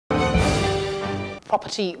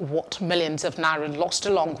property worth millions of naira lost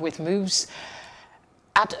along with moves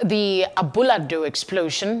at the Abule Ado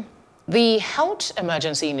explosion. The Health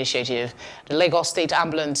Emergency Initiative, the Lagos State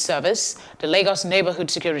Ambulance Service, the Lagos Neighbourhood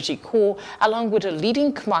Security Corp, along with a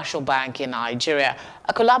leading commercial bank in Nigeria,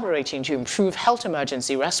 are collaborating to improve health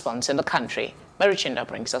emergency response in the country. Mary Chinda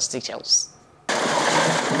brings us details.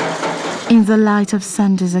 In the light of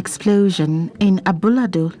Sunday's explosion in Abule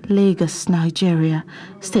Ado, Lagos, Nigeria,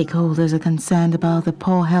 stakeholders are concerned about the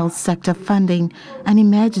poor health sector funding and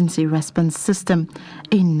emergency response system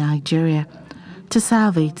in Nigeria. To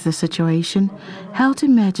salvage the situation, Health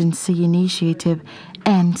Emergency Initiative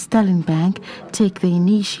and Sterling Bank take the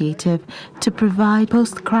initiative to provide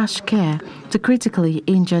post-crash care to critically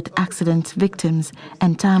injured accident victims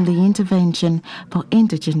and timely intervention for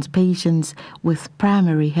indigent patients with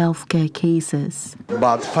primary health care cases.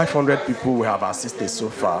 About 500 people we have assisted so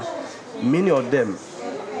far. Many of them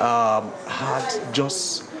had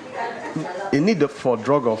just a need for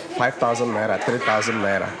drug of 5,000 naira, 3,000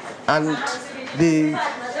 naira. And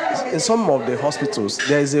in some of the hospitals,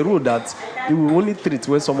 there is a rule that you will only treat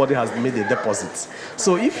when somebody has made a deposit.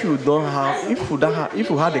 So if you have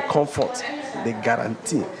the comfort, the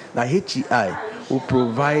guarantee that HEI will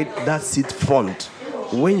provide that seed fund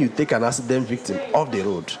when you take an accident victim off the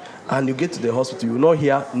road and you get to the hospital, you will not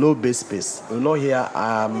hear no base space. You will not hear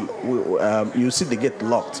you see the gate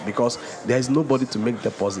locked because there is nobody to make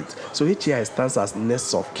deposit. So HEI stands as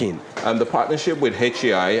next of kin. The partnership with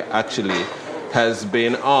HEI actually has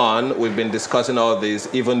been on. We've been discussing all this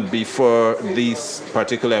even before these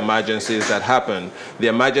particular emergencies that happened. The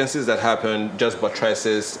emergencies that happened just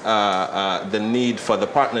buttresses the need for the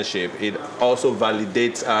partnership. It also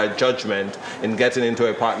validates our judgment in getting into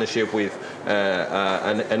a partnership with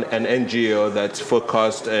an NGO that's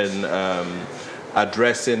focused on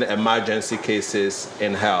addressing emergency cases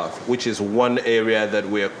in health, which is one area that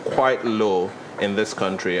we're quite low in this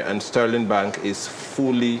country, and Sterling Bank is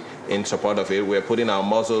fully in support of it. We're putting our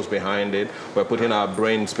muscles behind it, we're putting our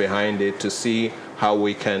brains behind it to see how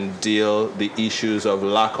we can deal the issues of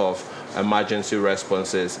lack of emergency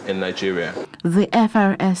responses in Nigeria. The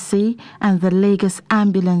FRSC and the Lagos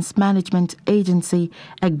Ambulance Management Agency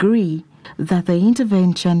agree that the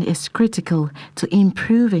intervention is critical to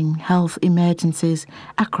improving health emergencies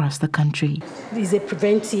across the country. It's a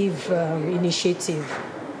preventive initiative,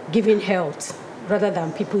 giving health rather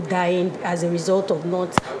than people dying as a result of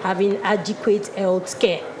not having adequate health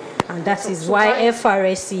care. And that is why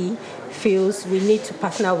FRSC feels we need to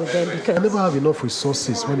partner with them, because we never have enough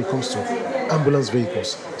resources when it comes to ambulance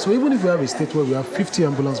vehicles. So even if we have a state where we have 50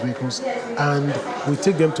 ambulance vehicles and we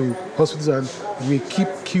take them to hospitals and we keep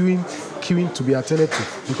queuing to be attended to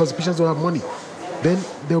because the patients don't have money, then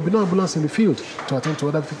there will be no ambulance in the field to attend to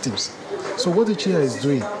other victims. So what the chair is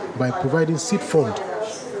doing by providing seed fund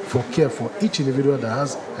for care for each individual that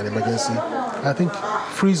has an emergency, I think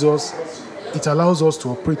frees us. It allows us to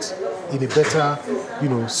operate in a better,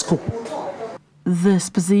 scope. This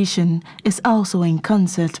position is also in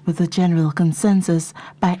concert with the general consensus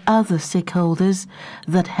by other stakeholders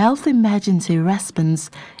that health emergency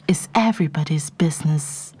response is everybody's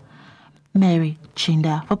business. Mary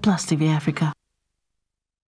Chinda for Plus TV Africa.